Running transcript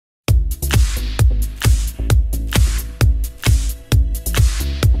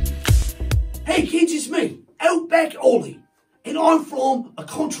Jack Ollie, and I'm from a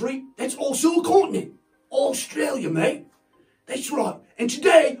country that's also a continent, Australia, mate. That's right, and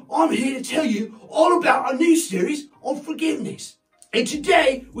today I'm here to tell you all about our new series on forgiveness. And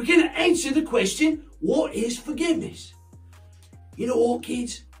today we're going to answer the question, what is forgiveness? You know what,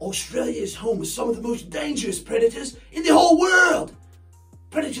 kids? Australia is home to some of the most dangerous predators in the whole world.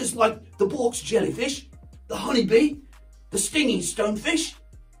 Predators like the box jellyfish, the honeybee, the stinging stonefish,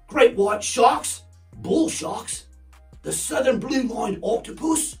 great white sharks, bull sharks, the southern blue-lined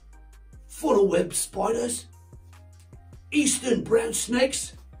octopus, funnel-web spiders, eastern brown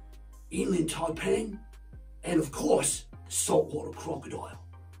snakes, inland taipan, and of course, the saltwater crocodile.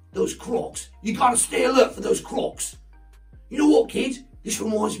 Those crocs, you gotta stay alert for those crocs. You know what, kids? This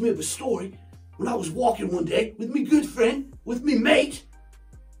reminds me of a story when I was walking one day with me good friend, with me mate,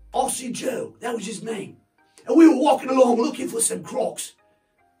 Aussie Joe, that was his name. And we were walking along looking for some crocs.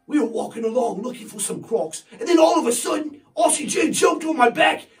 And then all of a sudden, Aussie Joe jumped on my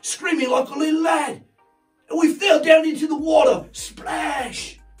back, screaming like a little lad. And we fell down into the water,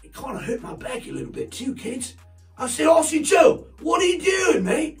 splash. It kind of hurt my back a little bit too, kids. I said, Aussie Joe, what are you doing,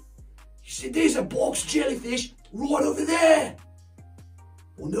 mate? He said, there's a box jellyfish right over there.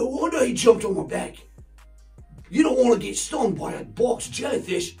 Well, no wonder he jumped on my back. You don't want to get stung by a box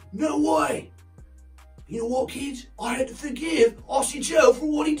jellyfish, no way. You know what, kids? I had to forgive Aussie Joe for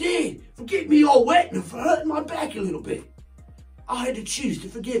what he did, for getting me all wet and for hurting my back a little bit. I had to choose to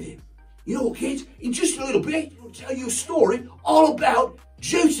forgive him. You know what, kids? In just a little bit, I'll tell you a story all about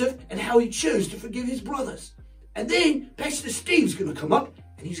Joseph and how he chose to forgive his brothers. And then Pastor Steve's going to come up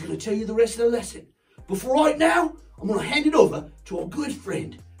and he's going to tell you the rest of the lesson. But for right now, I'm going to hand it over to our good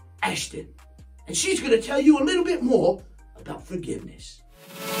friend, Ashton. And she's going to tell you a little bit more about forgiveness.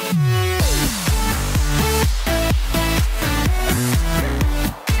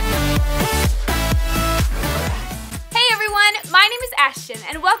 Hey everyone, my name is Ashton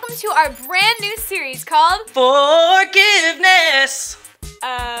and welcome to our brand new series called Forgiveness.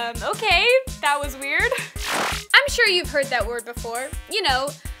 Okay, that was weird. I'm sure you've heard that word before. You know,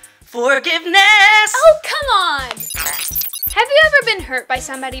 forgiveness. Oh, come on! Have you ever been hurt by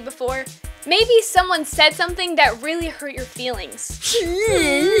somebody before? Maybe someone said something that really hurt your feelings.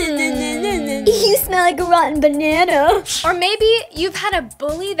 You smell like a rotten banana. Or maybe you've had a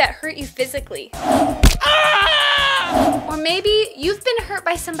bully that hurt you physically. Or maybe you've been hurt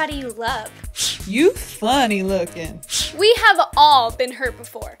by somebody you love. You funny looking. We have all been hurt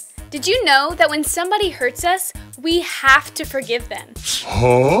before. Did you know that when somebody hurts us, we have to forgive them?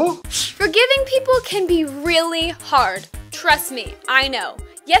 Huh? Forgiving people can be really hard. Trust me, I know.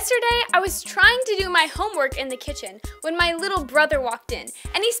 Yesterday, I was trying to do my homework in the kitchen when my little brother walked in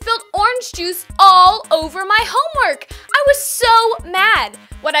and he spilled orange juice all over my homework. I was so mad.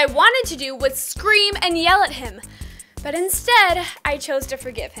 What I wanted to do was scream and yell at him. But instead, I chose to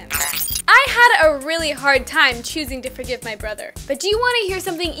forgive him. I had a really hard time choosing to forgive my brother. But do you want to hear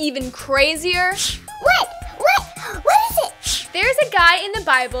something even crazier? What is it? There's a guy in the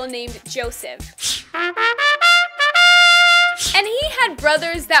Bible named Joseph. And he had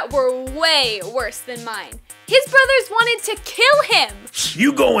brothers that were way worse than mine. His brothers wanted to kill him.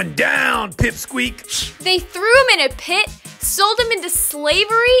 You going down, pipsqueak. They threw him in a pit, sold him into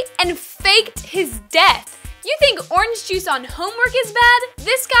slavery, and faked his death. You think orange juice on homework is bad?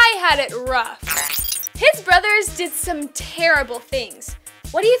 This guy had it rough. His brothers did some terrible things.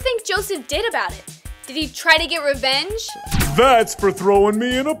 What do you think Joseph did about it? Did he try to get revenge? That's for throwing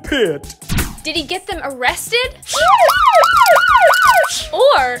me in a pit. Did he get them arrested?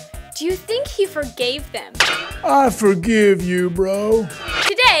 Or do you think he forgave them? I forgive you, bro.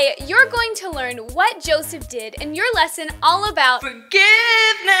 Today, you're going to learn what Joseph did in your lesson all about Forgiveness.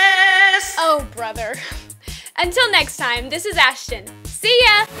 Oh, brother. Until next time, this is Ashton. See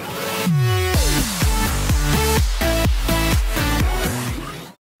ya!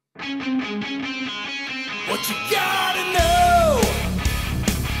 What you gotta know?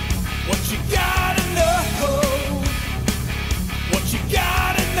 What you gotta know? What you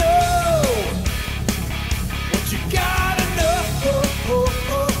gotta know? What you gotta know?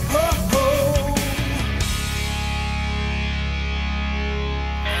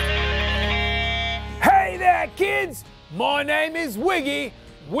 Hey there, kids! My name is Wiggy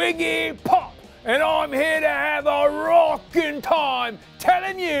Pop, and I'm here to have a rockin' time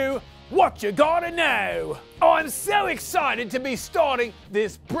telling you what you gotta know. I'm so excited to be starting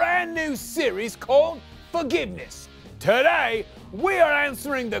this brand new series called Forgiveness. Today, we are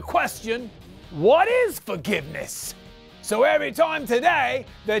answering the question, what is forgiveness? So every time today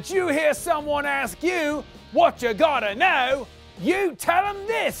that you hear someone ask you what you gotta know, you tell them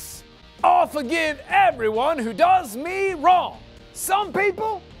this. I'll forgive everyone who does me wrong. Some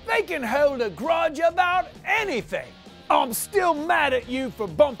people, they can hold a grudge about anything. I'm still mad at you for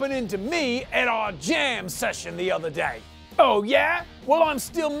bumping into me at our jam session the other day. Oh yeah? Well, I'm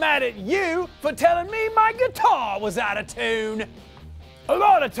still mad at you for telling me my guitar was out of tune. A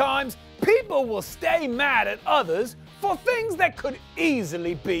lot of times, people will stay mad at others for things that could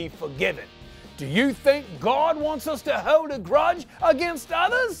easily be forgiven. Do you think God wants us to hold a grudge against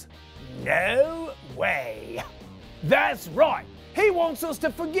others? No way. That's right. He wants us to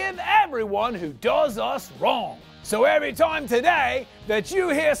forgive everyone who does us wrong. So every time today that you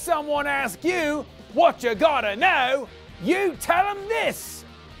hear someone ask you, what you gotta know, you tell them this: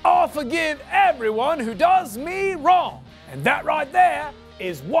 I'll forgive everyone who does me wrong. And that right there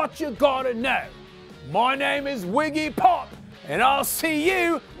is what you gotta know. My name is Wiggy Pop, and I'll see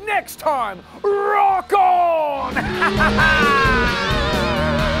you next time. Rock on!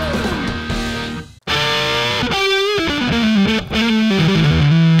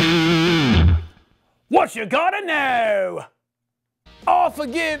 What you gotta know? I'll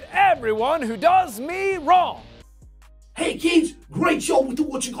forgive everyone who does me wrong. Hey kids, great job with the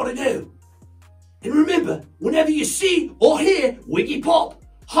What You Gotta Know. And remember, whenever you see or hear Wiggy Pop,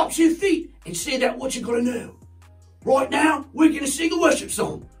 hop to your feet and say that What You Gotta Know. Right now, we're going to sing a worship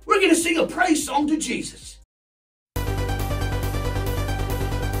song. We're going to sing a praise song to Jesus.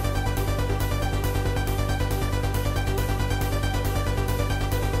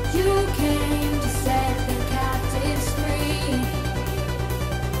 You came to set the captives free.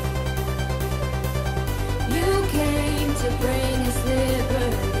 You came to bring us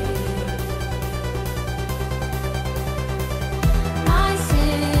liberty. My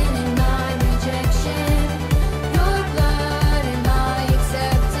sin and my rejection, your blood and my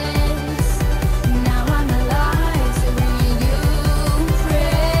acceptance. Now I'm alive to bring you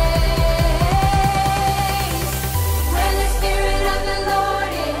praise. When the Spirit of the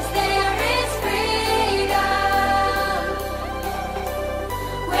Lord is, there is freedom.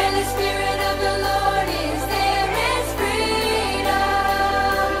 When the Spirit of the Lord is, there is freedom.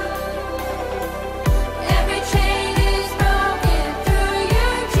 Every chain is broken through you,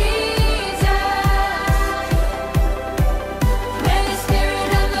 Jesus. When the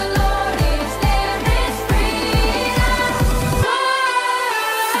Spirit of the Lord is, there is freedom.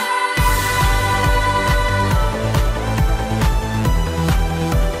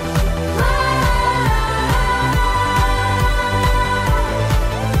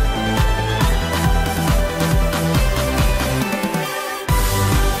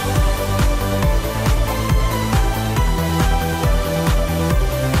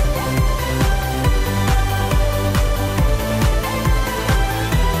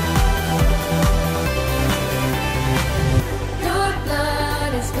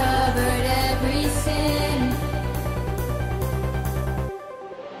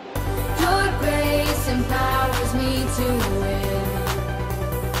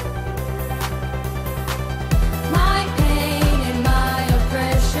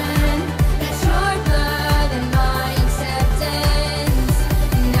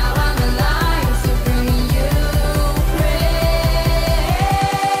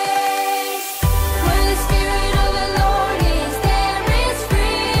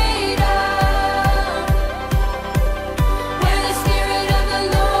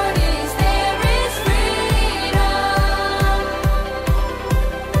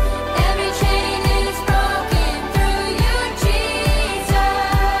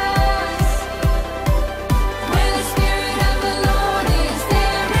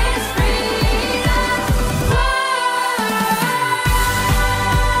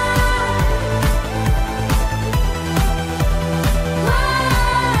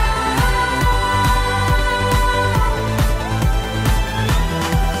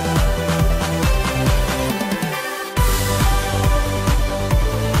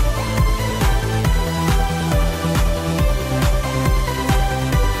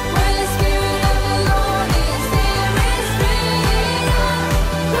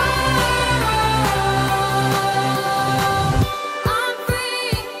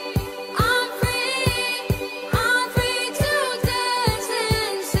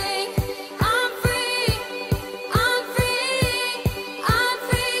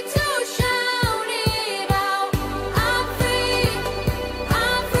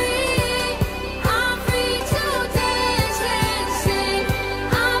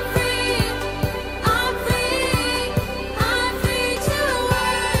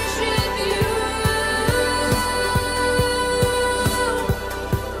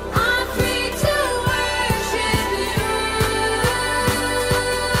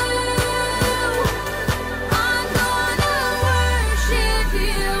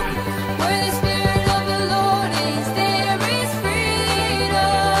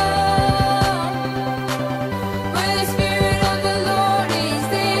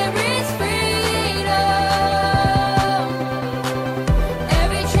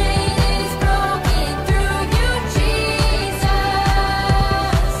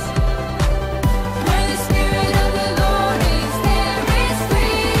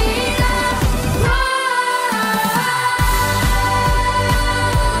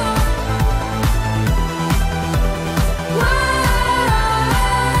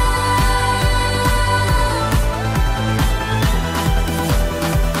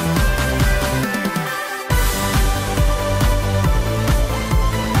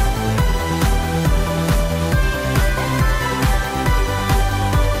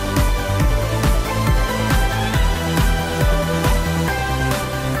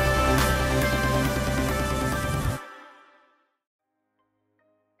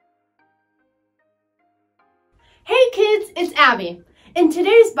 Abby, and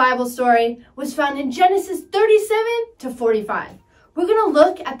today's Bible story was found in Genesis 37 to 45. We're going to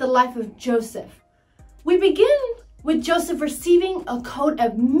look at the life of Joseph. We begin with Joseph receiving a coat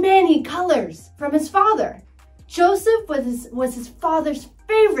of many colors from his father. Joseph was his father's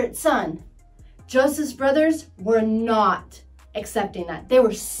favorite son. Joseph's brothers were not accepting that. They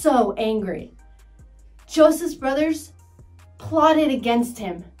were so angry. Joseph's brothers plotted against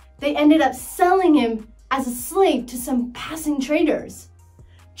him. They ended up selling him as a slave to some passing traders.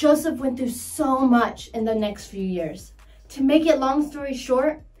 Joseph went through so much in the next few years. To make it long story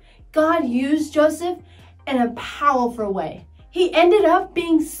short, God used Joseph in a powerful way. He ended up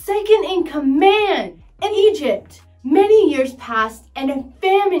being second in command in Egypt. Many years passed and a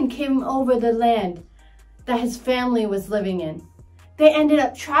famine came over the land that his family was living in. They ended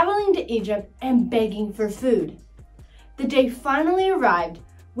up traveling to Egypt and begging for food. The day finally arrived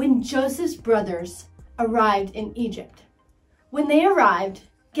when Joseph's brothers arrived in Egypt. When they arrived,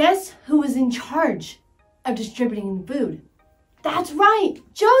 guess who was in charge of distributing the food? That's right,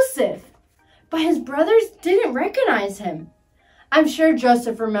 Joseph! But his brothers didn't recognize him. I'm sure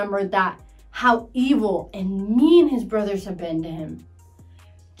Joseph remembered that, how evil and mean his brothers had been to him.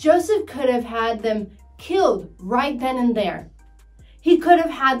 Joseph could have had them killed right then and there. He could have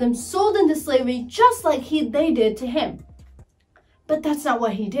had them sold into slavery just like they did to him. But that's not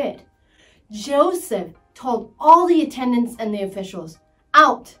what he did. Joseph told all the attendants and the officials,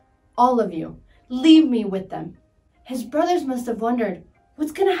 "Out, all of you. Leave me with them." His brothers must have wondered,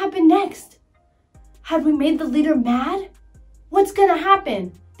 what's going to happen next? Had we made the leader mad? What's going to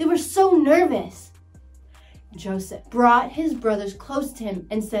happen? They were so nervous. Joseph brought his brothers close to him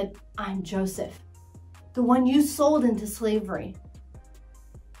and said, "I'm Joseph, the one you sold into slavery."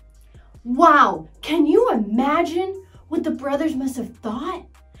 Wow, can you imagine what the brothers must have thought?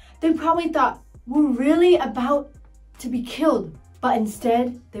 They probably thought, we're really about to be killed, but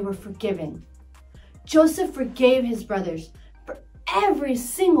instead they were forgiven. Joseph forgave his brothers for every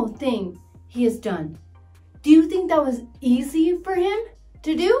single thing he has done. Do you think that was easy for him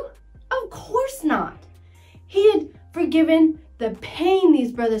to do? Of course not. He had forgiven the pain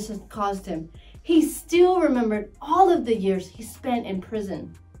these brothers had caused him. He still remembered all of the years he spent in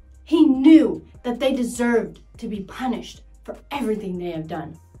prison. He knew that they deserved to be punished for everything they have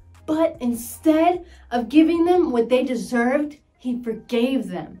done. But instead of giving them what they deserved, he forgave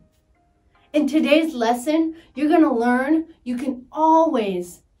them. In today's lesson, you're going to learn you can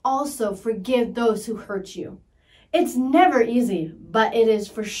always also forgive those who hurt you. It's never easy, but it is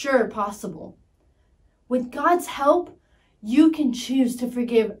for sure possible. With God's help, you can choose to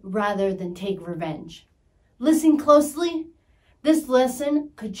forgive rather than take revenge. Listen closely. This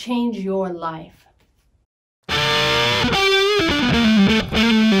lesson could change your life.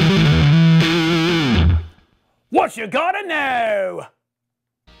 What you gotta know?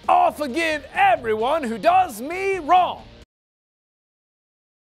 I'll forgive everyone who does me wrong.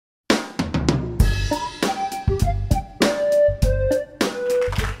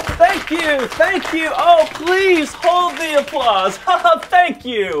 Thank you. Oh, please hold the applause. Thank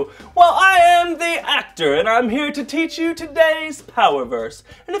you. Well, I am the actor, and I'm here to teach you today's power verse.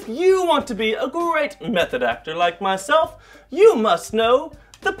 And if you want to be a great method actor like myself, you must know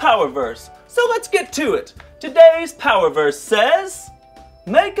the power verse. So let's get to it. Today's power verse says,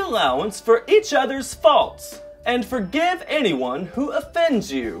 "Make allowance for each other's faults, and forgive anyone who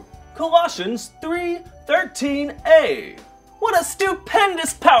offends you." Colossians 3:13a. What a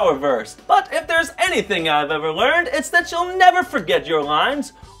stupendous power verse! But if there's anything I've ever learned, it's that you'll never forget your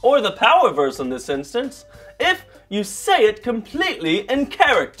lines, or the power verse in this instance, if you say it completely in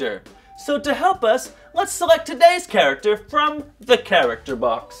character. So to help us, let's select today's character from the character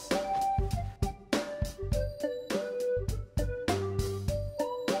box.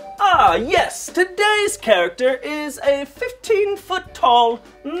 Ah, yes, today's character is a 15-foot-tall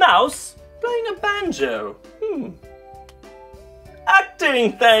mouse playing a banjo.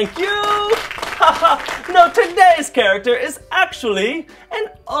 Acting, thank you! No, today's character is actually an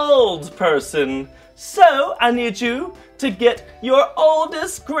old person. So, I need you to get your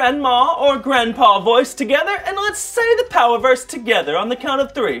oldest grandma or grandpa voice together and let's say the power verse together on the count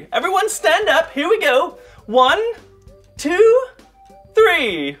of 3. Everyone stand up, here we go. 1, 2,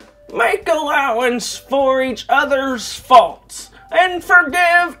 3. Make allowance for each other's faults and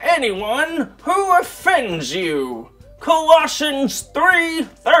forgive anyone who offends you. Colossians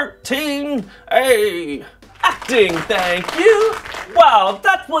 3:13a. Acting, thank you. Wow,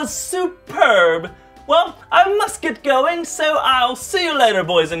 that was superb. Well, I must get going, so I'll see you later,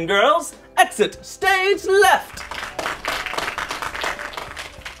 boys and girls. Exit stage left.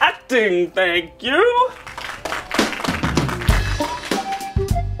 Acting, thank you.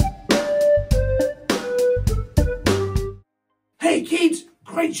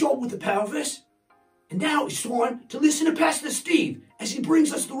 great job with the power verse. And now it's time to listen to Pastor Steve as he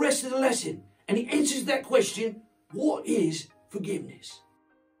brings us the rest of the lesson. And he answers that question, what is forgiveness?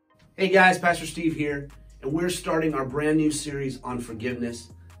 Hey guys, Pastor Steve here. And we're starting our brand new series on forgiveness.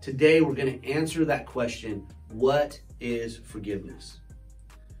 Today we're going to answer that question, what is forgiveness?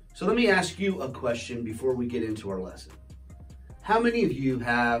 So let me ask you a question before we get into our lesson. How many of you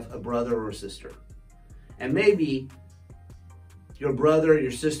have a brother or a sister? And maybe your brother or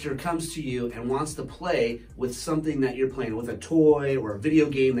your sister comes to you and wants to play with something that you're playing with, a toy or a video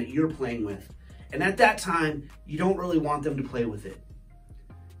game that you're playing with. And at that time, you don't really want them to play with it.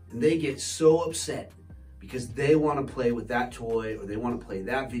 And they get so upset because they want to play with that toy, or they want to play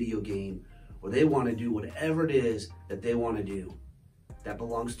that video game, or they want to do whatever it is that they want to do that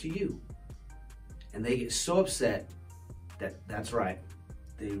belongs to you. And they get so upset that's right.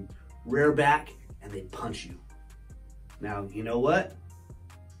 They rear back and they punch you. Now, you know what?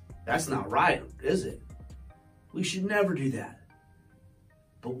 That's not right, is it? We should never do that.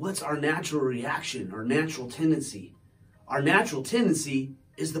 But what's our natural reaction, our natural tendency? Our natural tendency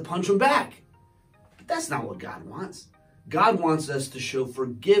is to punch them back. But that's not what God wants. God wants us to show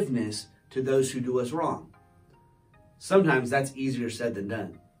forgiveness to those who do us wrong. Sometimes that's easier said than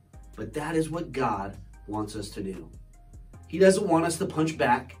done. But that is what God wants us to do. He doesn't want us to punch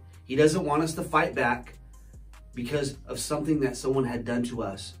back. He doesn't want us to fight back because of something that someone had done to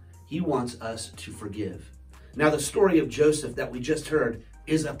us. He wants us to forgive. Now, the story of Joseph that we just heard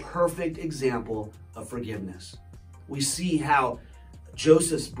is a perfect example of forgiveness. We see how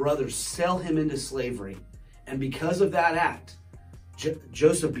Joseph's brothers sell him into slavery. And because of that act,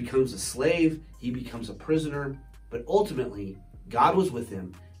 Joseph becomes a slave. He becomes a prisoner. But ultimately, God was with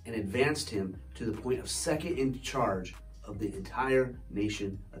him and advanced him to the point of second in charge of the entire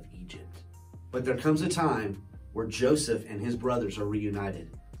nation of Egypt. But there comes a time where Joseph and his brothers are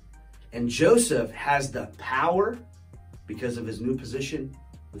reunited. And Joseph has the power, because of his new position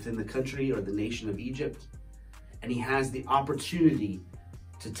within the country or the nation of Egypt, and he has the opportunity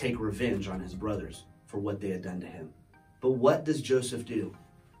to take revenge on his brothers for what they had done to him. But what does Joseph do?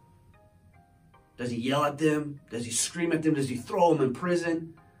 Does he yell at them? Does he scream at them? Does he throw them in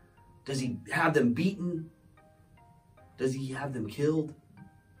prison? Does he have them beaten? Does he have them killed?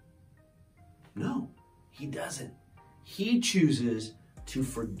 No, he doesn't. He chooses to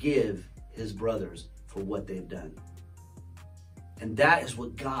forgive his brothers for what they've done. And that is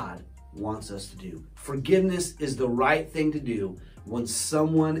what God wants us to do. Forgiveness is the right thing to do when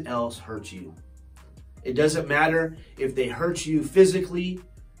someone else hurts you. It doesn't matter if they hurt you physically,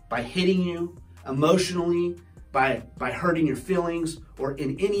 by hitting you, emotionally, by hurting your feelings, or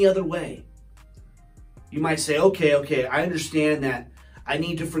in any other way. You might say, okay, I understand that I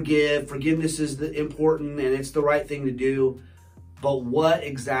need to forgive. Forgiveness is important and it's the right thing to do. But what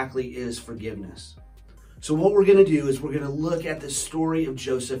exactly is forgiveness? So what we're going to do is we're going to look at the story of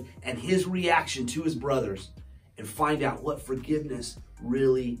Joseph and his reaction to his brothers and find out what forgiveness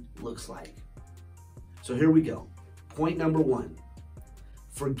really looks like. So here we go. Point number 1.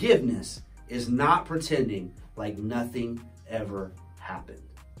 Forgiveness is not pretending like nothing ever happened.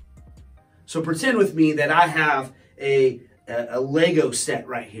 So pretend with me that I have a Lego set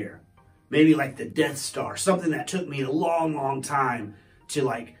right here. Maybe like the Death Star, something that took me a long time to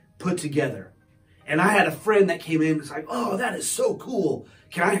like put together. And I had a friend that came in and was like, oh, that is so cool.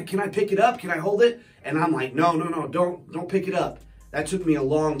 Can I pick it up? Can I hold it? And I'm like, no, don't pick it up. That took me a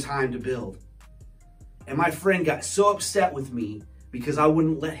long time to build. And my friend got so upset with me because I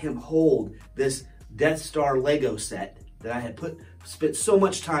wouldn't let him hold this Death Star Lego set that I had spent so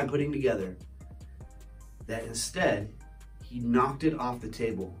much time putting together, that instead he knocked it off the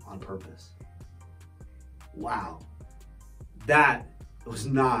table on purpose. Wow, that was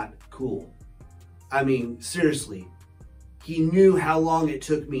not cool. I mean, seriously, he knew how long it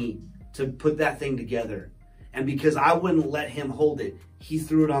took me to put that thing together. And because I wouldn't let him hold it, he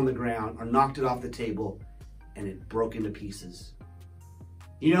threw it on the ground or knocked it off the table and it broke into pieces.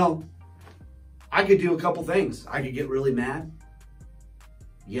 You know, I could do a couple things. I could get really mad,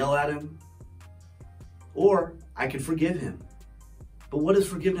 yell at him, or I could forgive him. But what does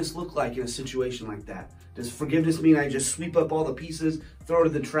forgiveness look like in a situation like that? Does forgiveness mean I just sweep up all the pieces, throw it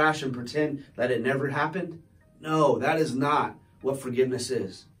in the trash, and pretend that it never happened? No, that is not what forgiveness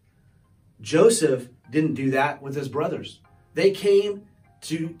is. Joseph didn't do that with his brothers. They came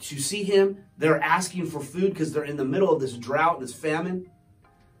to see him. They're asking for food because they're in the middle of this drought, this famine.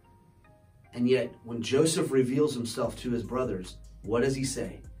 And yet, when Joseph reveals himself to his brothers, what does he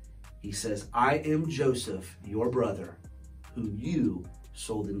say? He says, I am Joseph, your brother, whom you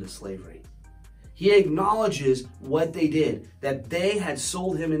sold into slavery. He acknowledges what they did, that they had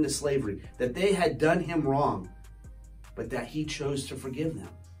sold him into slavery, that they had done him wrong, but that he chose to forgive them.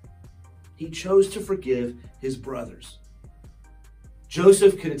 He chose to forgive his brothers.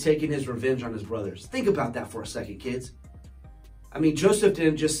 Joseph could have taken his revenge on his brothers. Think about that for a second, kids. I mean, Joseph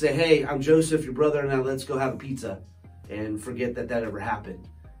didn't just say, hey, I'm Joseph, your brother, now let's go have a pizza and forget that that ever happened.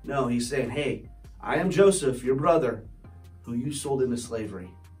 No, he's saying, hey, I am Joseph, your brother, who you sold into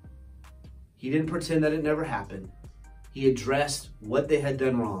slavery. He didn't pretend that it never happened. He addressed what they had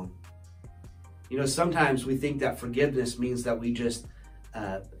done wrong. You know, sometimes we think that forgiveness means that we just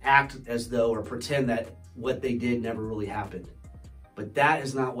act as though or pretend that what they did never really happened. But that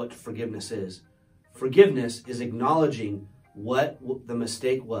is not what forgiveness is. Forgiveness is acknowledging what the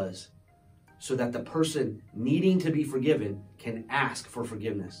mistake was so that the person needing to be forgiven can ask for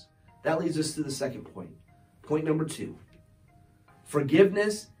forgiveness. That leads us to the second point. Point number 2.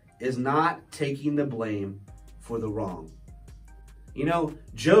 Forgiveness is not taking the blame for the wrong. You know,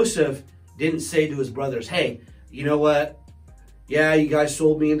 Joseph didn't say to his brothers, hey, you know what? Yeah, you guys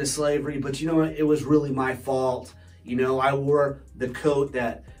sold me into slavery, but you know what? It was really my fault. You know, I wore the coat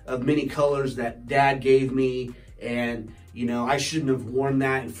of many colors that Dad gave me, and you know, I shouldn't have worn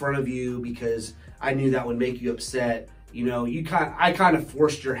that in front of you because I knew that would make you upset. You know, I kind of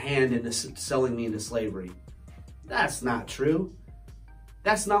forced your hand into selling me into slavery. That's not true.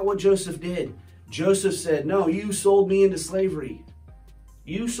 That's not what Joseph did. Joseph said, no, you sold me into slavery.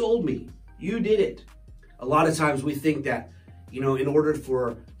 You sold me. You did it. A lot of times we think that, you know, in order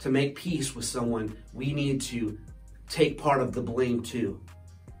to make peace with someone, we need to take part of the blame too.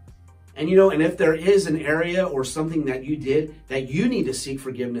 And you know, and if there is an area or something that you did that you need to seek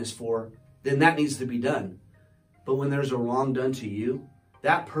forgiveness for, then that needs to be done. But when there's a wrong done to you,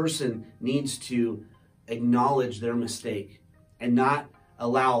 that person needs to acknowledge their mistake and not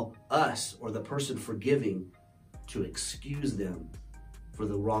allow us or the person forgiving to excuse them for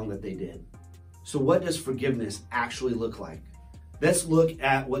the wrong that they did. So what does forgiveness actually look like? Let's look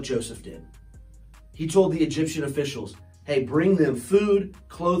at what Joseph did. He told the Egyptian officials, hey, bring them food,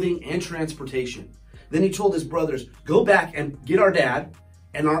 clothing, and transportation. Then he told his brothers, go back and get our dad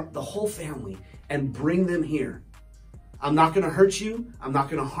and the whole family and bring them here. I'm not going to hurt you. I'm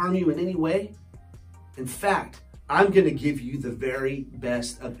not going to harm you in any way. In fact, I'm going to give you the very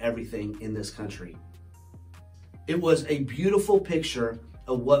best of everything in this country. It was a beautiful picture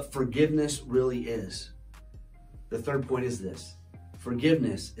of what forgiveness really is. The third point is this.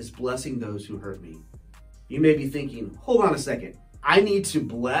 Forgiveness is blessing those who hurt me. You may be thinking, hold on a second. I need to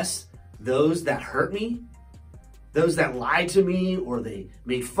bless those that hurt me? Those that lied to me, or they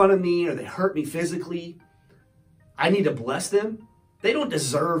made fun of me, or they hurt me physically? I need to bless them? They don't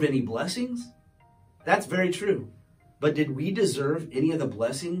deserve any blessings. That's very true. But did we deserve any of the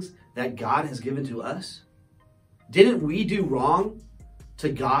blessings that God has given to us? Didn't we do wrong to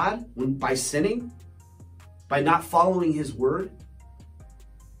God by sinning? By not following his word?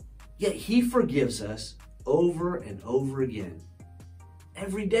 Yet he forgives us over and over again.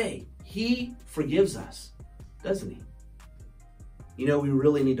 Every day, he forgives us, doesn't he? You know, we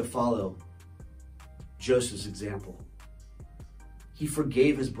really need to follow Joseph's example. He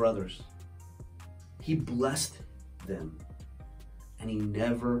forgave his brothers. He blessed them. And he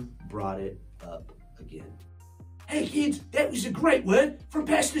never brought it up again. Hey kids, that was a great word from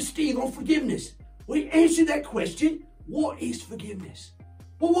Pastor Steve on forgiveness. We answered that question, what is forgiveness?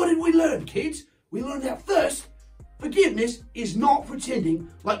 Well, what did we learn, kids? We learned that first, forgiveness is not pretending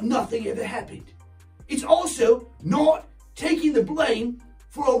like nothing ever happened. It's also not taking the blame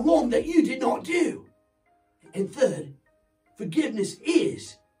for a wrong that you did not do. And third, forgiveness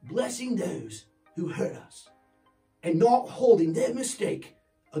is blessing those who hurt us and not holding their mistake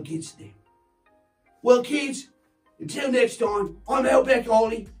against them. Well, kids, until next time, I'm Outback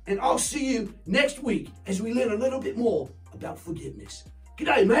Ollie, and I'll see you next week as we learn a little bit more about forgiveness.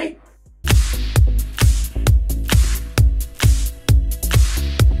 G'day, mate.